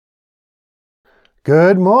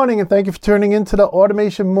Good morning, and thank you for tuning in to the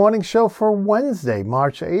Automation Morning Show for Wednesday,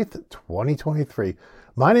 March 8th, 2023.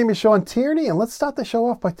 My name is Sean Tierney, and let's start the show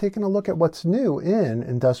off by taking a look at what's new in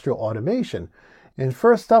industrial automation. And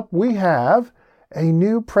first up, we have a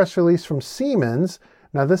new press release from Siemens.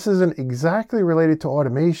 Now, this isn't exactly related to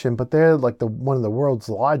automation, but they're like one of the world's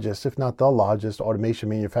largest, if not the largest, automation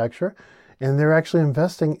manufacturer. And they're actually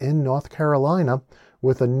investing in North Carolina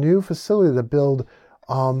with a new facility to build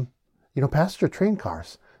passenger train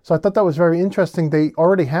cars. So I thought that was very interesting. They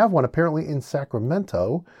already have one apparently in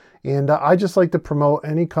Sacramento. And I just like to promote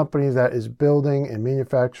any company that is building and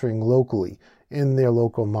manufacturing locally in their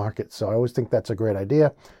local market. So I always think that's a great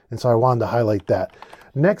idea. And so I wanted to highlight that.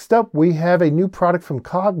 Next up, we have a new product from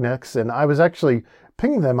Cognex. And I was actually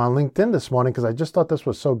pinging them on LinkedIn this morning because I just thought this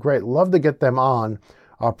was so great. Love to get them on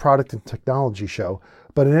our product and technology show.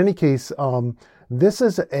 But in any case, this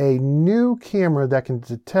is a new camera that can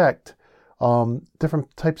detect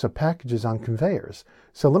different types of packages on conveyors.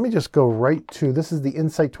 So let me just go right to, this is the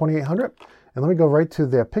Insight 2800, and let me go right to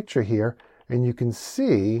their picture here, and you can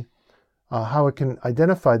see how it can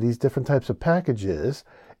identify these different types of packages.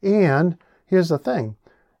 And here's the thing,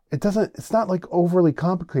 it's not like overly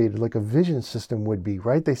complicated like a vision system would be,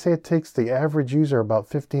 right? They say it takes the average user about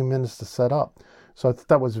 15 minutes to set up. So I thought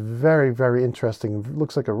that was very, very interesting. It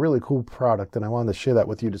looks like a really cool product, and I wanted to share that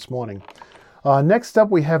with you this morning. Next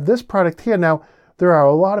up, we have this product here. Now, there are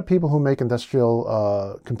a lot of people who make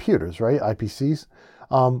industrial computers, right? IPCs.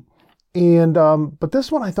 But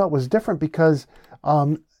this one I thought was different because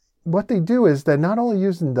what they do is they're not only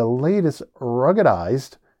using the latest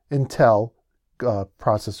ruggedized Intel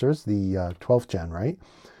processors, the 12th gen, right?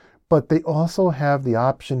 But they also have the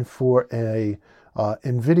option for a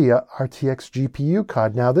NVIDIA RTX GPU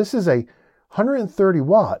card. Now, this is a 130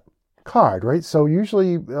 watt card, right? So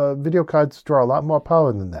usually video cards draw a lot more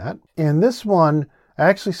power than that. And this one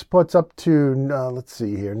actually supports up to, let's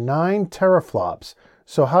see here, 9 teraflops.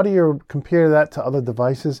 So how do you compare that to other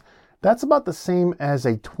devices? That's about the same as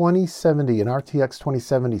a 2070, an RTX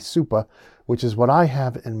 2070 Super, which is what I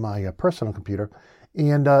have in my personal computer.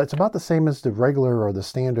 And it's about the same as the regular or the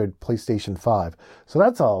standard PlayStation 5. So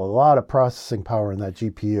that's a lot of processing power in that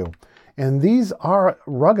GPU. And these are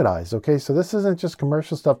ruggedized, okay? So this isn't just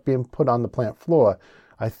commercial stuff being put on the plant floor.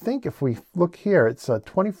 I think if we look here, it's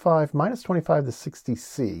minus 25 to 60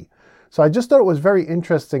 C. So I just thought it was very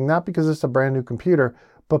interesting, not because it's a brand new computer,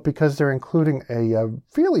 but because they're including a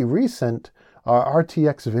fairly recent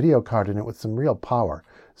RTX video card in it with some real power.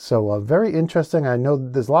 So very interesting. I know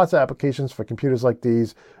there's lots of applications for computers like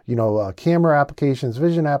these, camera applications,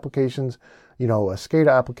 vision applications,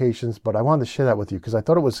 SCADA applications, but I wanted to share that with you because I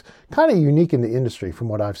thought it was kind of unique in the industry from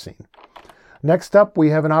what I've seen. Next up,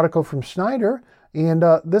 we have an article from Schneider, and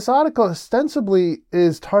this article ostensibly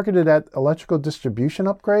is targeted at electrical distribution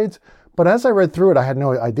upgrades, but as I read through it, I had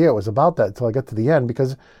no idea it was about that until I got to the end,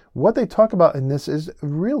 because what they talk about in this is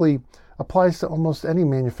really applies to almost any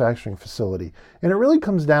manufacturing facility. And it really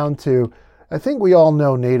comes down to, I think we all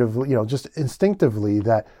know natively, just instinctively,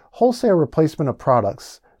 that wholesale replacement of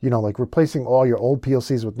products, like replacing all your old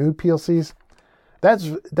PLCs with new PLCs,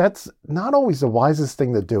 that's not always the wisest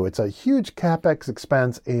thing to do. It's a huge CapEx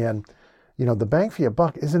expense, and the bang for your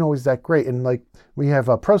buck isn't always that great. And like we have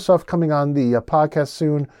ProSoft coming on the podcast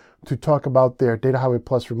soon to talk about their Data Highway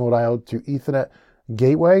Plus Remote I/O to Ethernet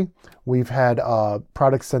gateway. We've had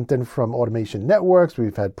products sent in from Automation Networks.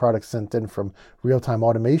 We've had products sent in from Real-Time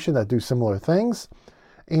Automation that do similar things.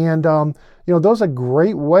 And, those are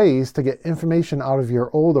great ways to get information out of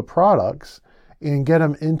your older products and get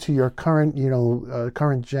them into your current,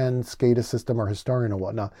 current gen SCADA system or Historian or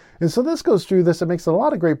whatnot. And so this goes through this. It makes a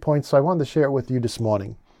lot of great points, so I wanted to share it with you this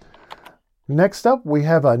morning. Next up, we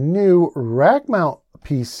have a new rack mount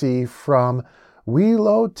PC from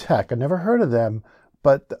Welo-Tech. I never heard of them,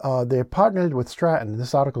 but they're partnered with Stratton.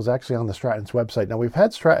 This article is actually on the Stratton's website. Now, we've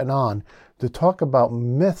had Stratton on to talk about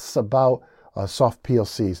myths about soft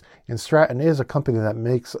PLCs. And Stratton is a company that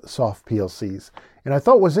makes soft PLCs. And I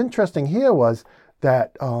thought what was interesting here was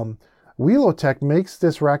that Welo-Tech makes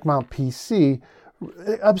this rack mount PC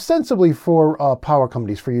ostensibly for power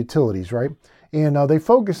companies, for utilities, right? And they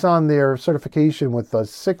focus on their certification with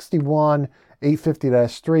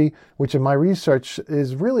 61850-3, which in my research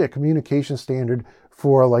is really a communication standard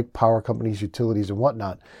for like power companies, utilities, and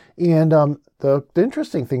whatnot. And the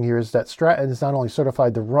interesting thing here is that Stratton is not only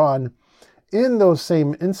certified to run in those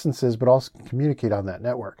same instances, but also communicate on that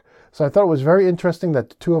network. So I thought it was very interesting that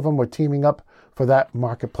the two of them were teaming up for that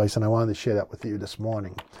marketplace, and I wanted to share that with you this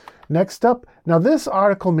morning. Next up, now this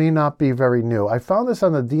article may not be very new. I found this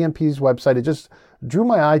on the DMP's website. It just drew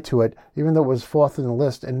my eye to it, even though it was fourth in the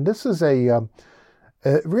list. And this is a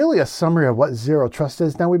really a summary of what zero trust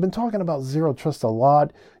is. Now, we've been talking about zero trust a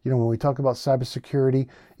lot, when we talk about cybersecurity,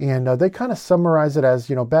 and they kind of summarize it as,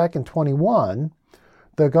 back in 21,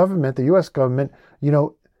 the U.S. government,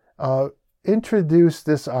 introduced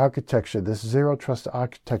this architecture, this zero trust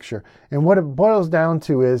architecture. And what it boils down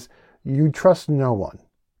to is you trust no one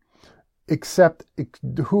except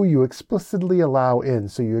who you explicitly allow in.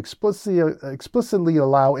 So you explicitly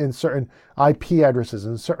allow in certain IP addresses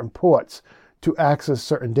and certain ports to access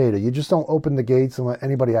certain data. You just don't open the gates and let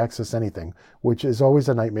anybody access anything, which is always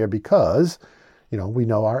a nightmare because, we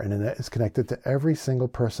know our internet is connected to every single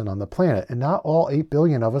person on the planet, and not all 8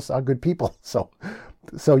 billion of us are good people. So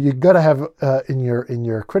you got to have in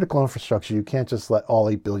your critical infrastructure, you can't just let all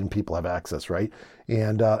 8 billion people have access, right?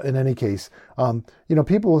 And in any case,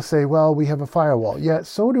 people will say, well, we have a firewall. Yeah,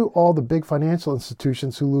 so do all the big financial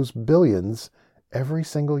institutions who lose billions every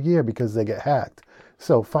single year because they get hacked.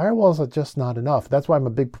 So firewalls are just not enough. That's why I'm a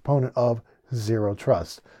big proponent of zero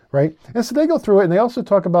trust, right? And so they go through it, and they also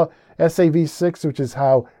talk about SAV6, which is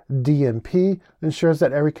how DMP ensures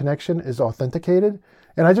that every connection is authenticated.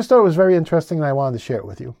 And I just thought it was very interesting, and I wanted to share it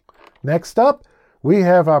with you. Next up, we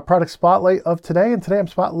have our product spotlight of today, and today I'm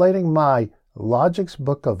spotlighting my Logix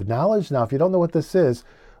Book of Knowledge. Now, if you don't know what this is,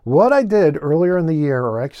 what I did earlier in the year,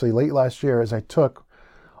 or actually late last year, is I took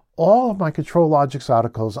all of my ControlLogix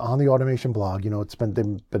articles on the Automation blog.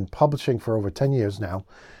 They've been publishing for over 10 years now.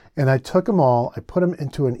 And I took them all, I put them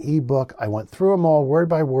into an ebook. I went through them all word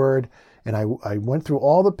by word, and I went through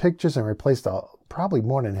all the pictures and replaced probably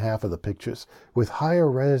more than half of the pictures with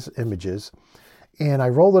higher res images. And I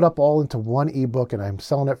rolled it up all into one ebook, and I'm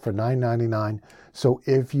selling it for $9.99. So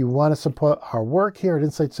if you want to support our work here at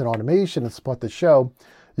Insights in Automation and support the show,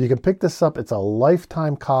 you can pick this up. It's a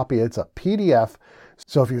lifetime copy. It's a PDF.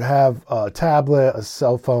 So if you have a tablet, a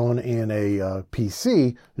cell phone, and a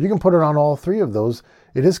PC, you can put it on all three of those.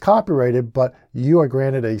 It is copyrighted, but you are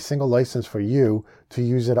granted a single license for you to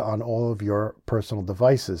use it on all of your personal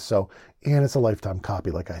devices. And it's a lifetime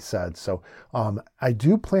copy, like I said. So I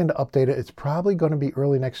do plan to update it. It's probably going to be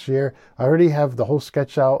early next year. I already have the whole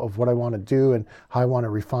sketch out of what I want to do and how I want to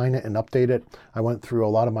refine it and update it. I went through a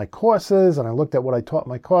lot of my courses, and I looked at what I taught in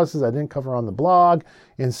my courses I didn't cover on the blog.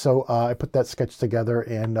 And so I put that sketch together.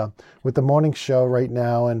 And with the morning show right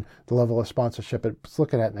now and the level of sponsorship, it's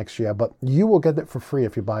looking at next year. But you will get it for free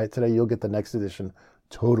if you buy it today. You'll get the next edition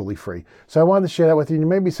totally free. So I wanted to share that with you. You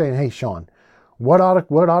may be saying, hey, Sean, what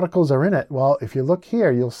articles are in it? Well, if you look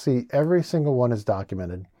here, you'll see every single one is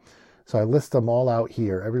documented. So I list them all out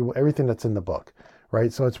here, everything that's in the book,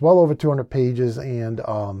 right? So it's well over 200 pages, and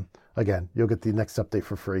again, you'll get the next update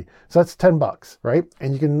for free. So that's $10, right?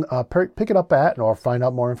 And you can pick it up at, or find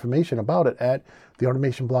out more information about it at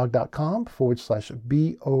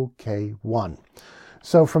theautomationblog.com/BOK1.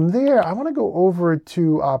 So from there, I want to go over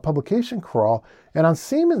to Publication Crawl, and on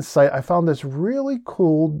Siemens' site, I found this really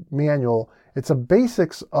cool manual. It's a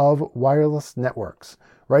basics of wireless networks,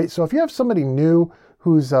 right? So if you have somebody new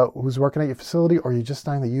who's working at your facility, or you're just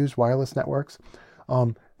starting to use wireless networks,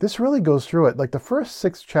 this really goes through it. Like the first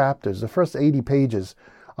 6 chapters, the first 80 pages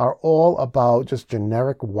are all about just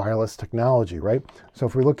generic wireless technology, right? So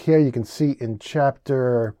if we look here, you can see in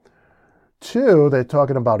chapter 2, they're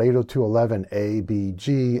talking about 802.11a, b,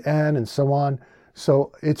 g, n, and so on.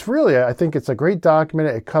 So it's really, I think it's a great document.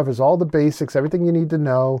 It covers all the basics, everything you need to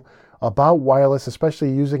know about wireless,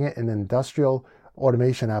 especially using it in industrial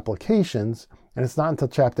automation applications. And it's not until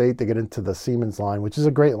chapter 8 they get into the Siemens line, which is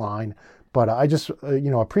a great line. But I just,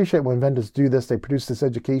 appreciate when vendors do this. They produce this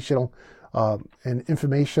educational and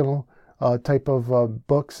informational type of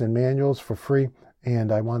books and manuals for free.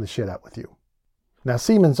 And I wanted to share that with you. Now,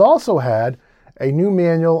 Siemens also had a new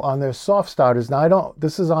manual on their soft starters. Now,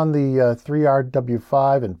 this is on the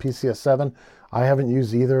 3RW5 and PCS7. I haven't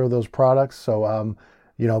used either of those products. So,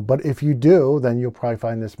 but if you do, then you'll probably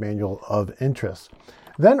find this manual of interest.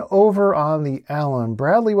 Then over on the Allen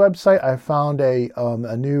Bradley website, I found a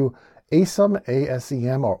new ASEM,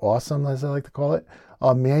 A-S-E-M, or Awesome, as I like to call it,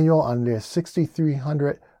 a manual on their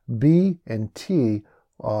 6300B and T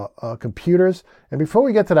computers. And before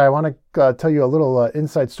we get to that, I want to tell you a little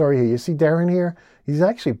inside story here. You see Darren here? He's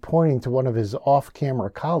actually pointing to one of his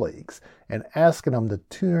off-camera colleagues and asking him to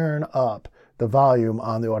turn up the volume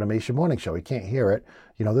on the Automation Morning Show. He can't hear it.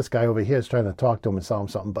 This guy over here is trying to talk to him and sell him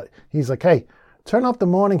something, but he's like, hey, turn up the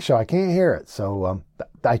morning show. I can't hear it. So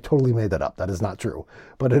I totally made that up. That is not true.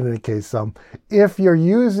 But in any case, if you're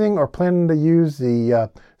using or planning to use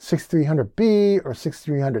the 6300B or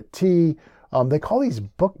 6300T, they call these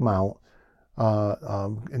book mount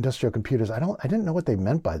industrial computers. I didn't know what they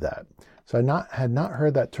meant by that. So I had not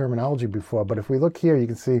heard that terminology before, but if we look here, you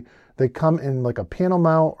can see they come in like a panel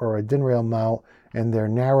mount or a DIN rail mount, and they're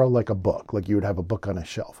narrow like a book, like you would have a book on a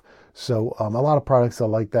shelf. So a lot of products are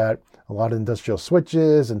like that. A lot of industrial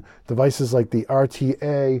switches and devices like the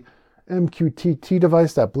RTA MQTT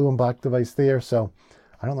device, that blue and black device there. So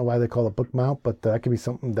I don't know why they call it book mount, but that could be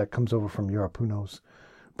something that comes over from Europe. Who knows?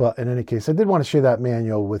 But in any case, I did want to share that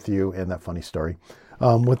manual with you and that funny story.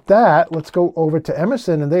 With that, let's go over to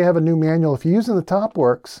Emerson, and they have a new manual. If you're using the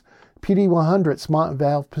TopWorks PD100 Smart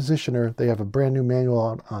Valve Positioner, they have a brand new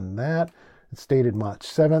manual on that. It's dated March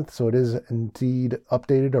 7th, so it is indeed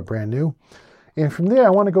updated or brand new. And from there, I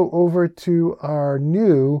want to go over to our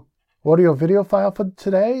new audio video file for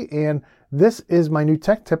today. And this is my new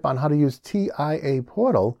tech tip on how to use TIA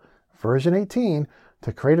Portal version 18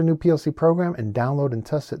 to create a new PLC program and download and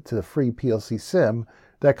test it to the free PLC sim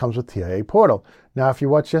that comes with TIA Portal. Now, if you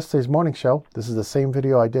watched yesterday's morning show, this is the same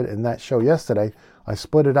video I did in that show yesterday. I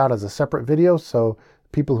split it out as a separate video so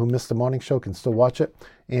people who missed the morning show can still watch it.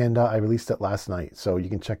 And I released it last night. So you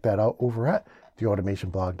can check that out over at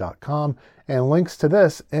theautomationblog.com. And links to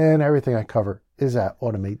this and everything I cover is at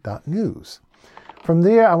automate.news. From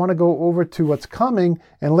there, I want to go over to what's coming.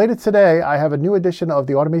 And later today, I have a new edition of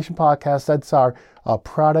the Automation Podcast. That's our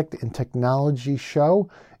product and technology show.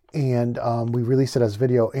 And we release it as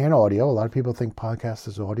video and audio. A lot of people think podcast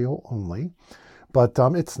is audio only, but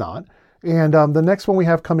it's not. And the next one we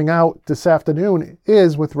have coming out this afternoon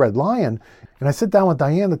is with Red Lion. And I sit down with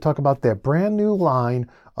Diane to talk about their brand new line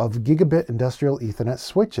of gigabit industrial Ethernet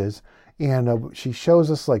switches. And she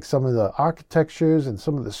shows us like some of the architectures and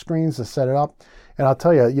some of the screens to set it up. And I'll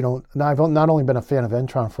tell you, I've not only been a fan of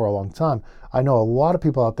Entron for a long time, I know a lot of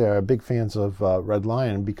people out there are big fans of Red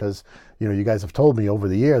Lion because, you guys have told me over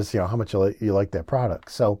the years, how much you like their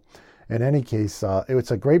products. So in any case,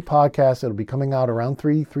 it's a great podcast. It'll be coming out around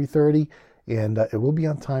 3:30, and it will be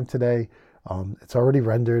on time today. It's already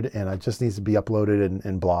rendered, and it just needs to be uploaded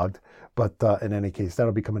and blogged. But in any case,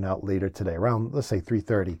 that'll be coming out later today, around, let's say,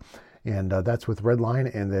 3:30. And that's with Red Lion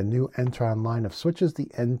and their new Entron line of switches, the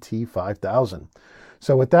NT5000.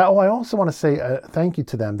 So with that, I also want to say thank you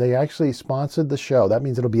to them. They actually sponsored the show. That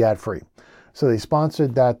means it'll be ad-free. So they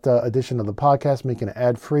sponsored that edition of the podcast, making it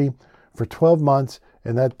ad-free for 12 months.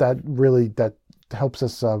 And that really helps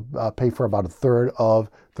us pay for about a third of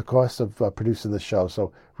the cost of producing the show.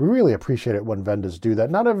 So we really appreciate it when vendors do that.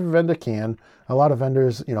 Not every vendor can. A lot of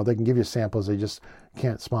vendors, they can give you samples. They just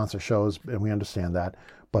can't sponsor shows, and we understand that.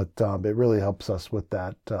 But it really helps us with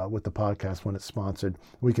that, with the podcast when it's sponsored.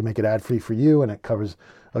 We can make it ad-free for you, and it covers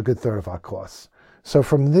a good third of our costs. So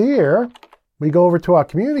from there, we go over to our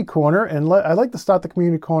community corner, and I like to start the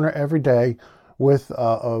community corner every day with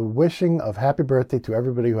a wishing of happy birthday to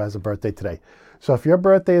everybody who has a birthday today. So if your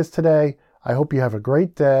birthday is today, I hope you have a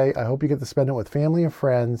great day. I hope you get to spend it with family and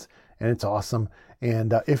friends, and it's awesome.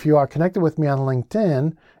 And if you are connected with me on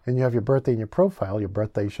LinkedIn and you have your birthday in your profile, your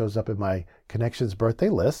birthday shows up in my connections birthday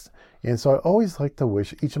list. And so I always like to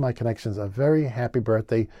wish each of my connections a very happy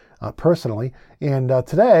birthday personally. And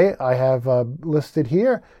today I have listed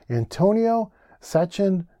here Antonio,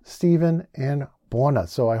 Sachin, Stephen, and Borna.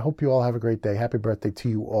 So I hope you all have a great day. Happy birthday to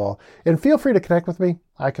you all. And feel free to connect with me.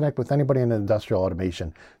 I connect with anybody in industrial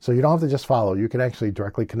automation. So you don't have to just follow. You can actually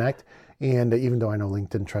directly connect. And even though I know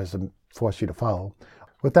LinkedIn tries to force you to follow.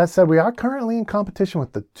 With that said, we are currently in competition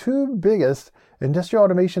with the two biggest industrial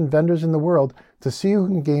automation vendors in the world to see who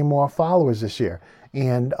can gain more followers this year.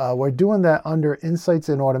 And we're doing that under Insights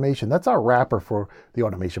in Automation. That's our wrapper for the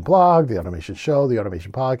Automation Blog, the Automation Show, the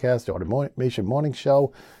Automation Podcast, the Automation Morning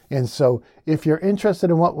Show. And so if you're interested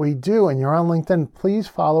in what we do and you're on LinkedIn, please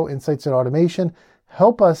follow Insights in Automation.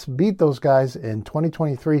 Help us beat those guys in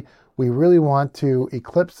 2023. We really want to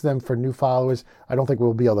eclipse them for new followers. I don't think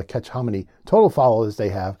we'll be able to catch how many total followers they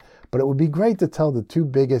have, but it would be great to tell the two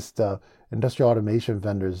biggest industrial automation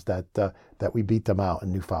vendors that we beat them out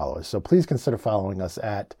in new followers. So please consider following us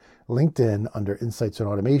at LinkedIn under Insights in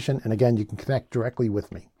Automation. And again, you can connect directly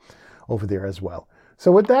with me over there as well.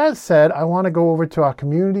 So with that said, I want to go over to our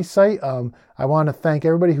community site. I want to thank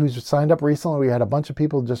everybody who's signed up recently. We had a bunch of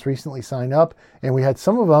people just recently sign up, and we had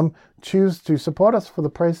some of them choose to support us for the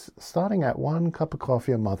price starting at 1 cup of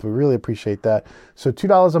coffee a month. We really appreciate that. So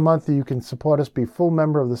 $2 a month, you can support us, be a full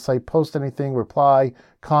member of the site, post anything, reply,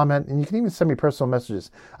 comment, and you can even send me personal messages.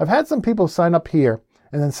 I've had some people sign up here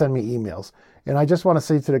and then send me emails. And I just want to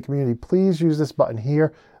say to the community, please use this button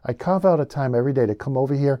here. I carve out a time every day to come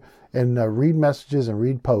over here and read messages and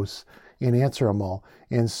read posts and answer them all.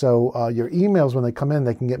 And so your emails, when they come in,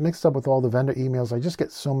 they can get mixed up with all the vendor emails. I just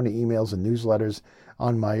get so many emails and newsletters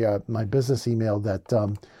on my business email that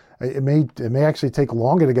It may actually take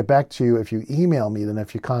longer to get back to you if you email me than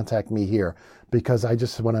if you contact me here, because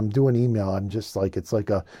when I'm doing email, I'm just like, it's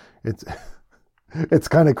it's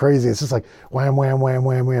kind of crazy. It's just like wham, wham, wham,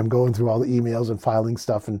 wham, wham, going through all the emails and filing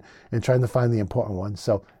stuff and trying to find the important ones.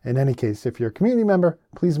 So in any case, if you're a community member,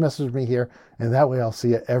 please message me here, and that way I'll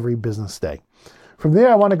see it every business day. From there,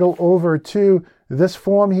 I want to go over to this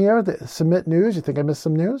form here, the submit news. You think I missed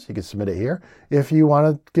some news? You can submit it here. If you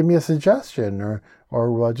want to give me a suggestion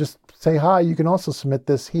or just say hi, you can also submit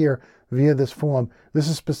this here via this form. This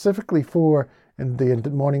is specifically for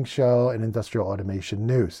the morning show and industrial automation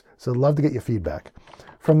news. So I'd love to get your feedback.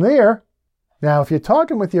 From there, now, if you're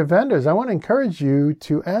talking with your vendors, I want to encourage you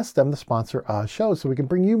to ask them to sponsor our show so we can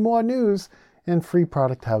bring you more news and free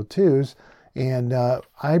product how-tos. And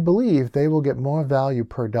I believe they will get more value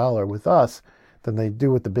per dollar with us than they do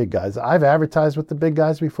with the big guys. I've advertised with the big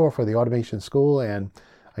guys before for the automation school, and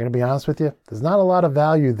I'm going to be honest with you, there's not a lot of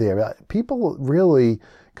value there. People really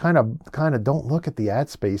kind of don't look at the ad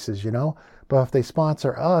spaces, you know. But if they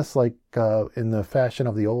sponsor us, like in the fashion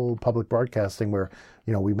of the old public broadcasting, where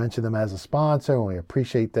we mention them as a sponsor and we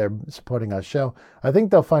appreciate their supporting our show, I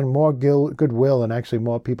think they'll find more goodwill and actually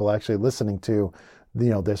more people actually listening to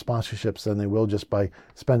their sponsorships than they will just by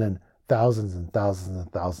spending thousands and thousands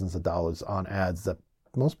and thousands of dollars on ads that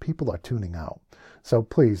most people are tuning out. So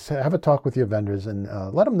please have a talk with your vendors and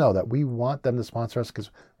let them know that we want them to sponsor us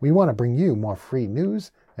because we want to bring you more free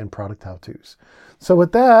news and product how-tos. So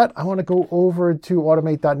with that, I want to go over to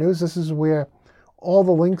automate.news. This is where all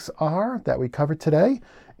the links are that we covered today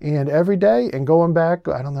and every day. And going back,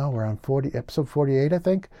 I don't know, we're on episode 48, I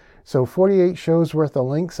think. So 48 shows worth of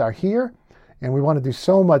links are here. And we want to do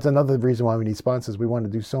so much. Another reason why we need sponsors, we want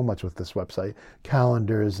to do so much with this website,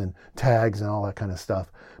 calendars and tags and all that kind of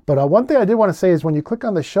stuff. But one thing I did want to say is when you click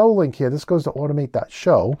on the show link here, this goes to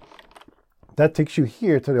automate.show. That takes you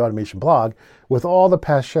here to the automation blog with all the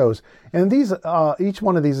past shows. And these, each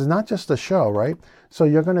one of these is not just a show, right? So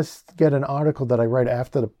you're going to get an article that I write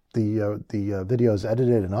after the video is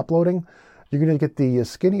edited and uploading. You're going to get the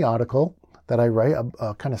skinny article that I write,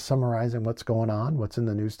 kind of summarizing what's going on, what's in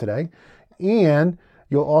the news today. And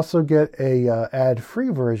you'll also get a ad-free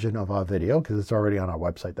version of our video because it's already on our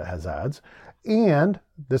website that has ads. And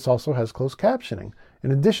this also has closed captioning.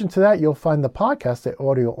 In addition to that, you'll find the podcast, the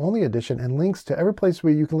audio-only edition, and links to every place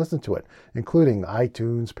where you can listen to it, including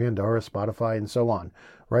iTunes, Pandora, Spotify, and so on,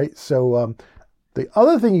 right? So the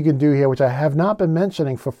other thing you can do here, which I have not been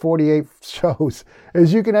mentioning for 48 shows,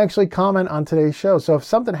 is you can actually comment on today's show. So if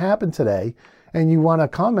something happened today and you want to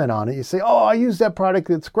comment on it, you say, oh, I use that product,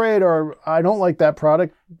 it's great, or I don't like that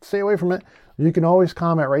product, stay away from it. You can always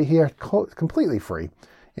comment right here, completely free.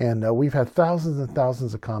 And we've had thousands and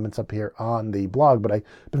thousands of comments up here on the blog, but I've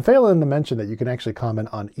been failing to mention that you can actually comment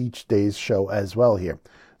on each day's show as well here.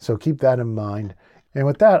 So keep that in mind. And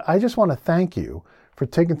with that, I just want to thank you for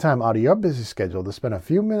taking time out of your busy schedule to spend a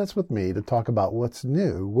few minutes with me to talk about what's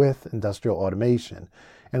new with industrial automation.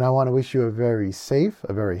 And I want to wish you a very safe,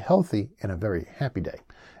 a very healthy, and a very happy day.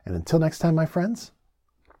 And until next time, my friends,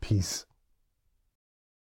 peace.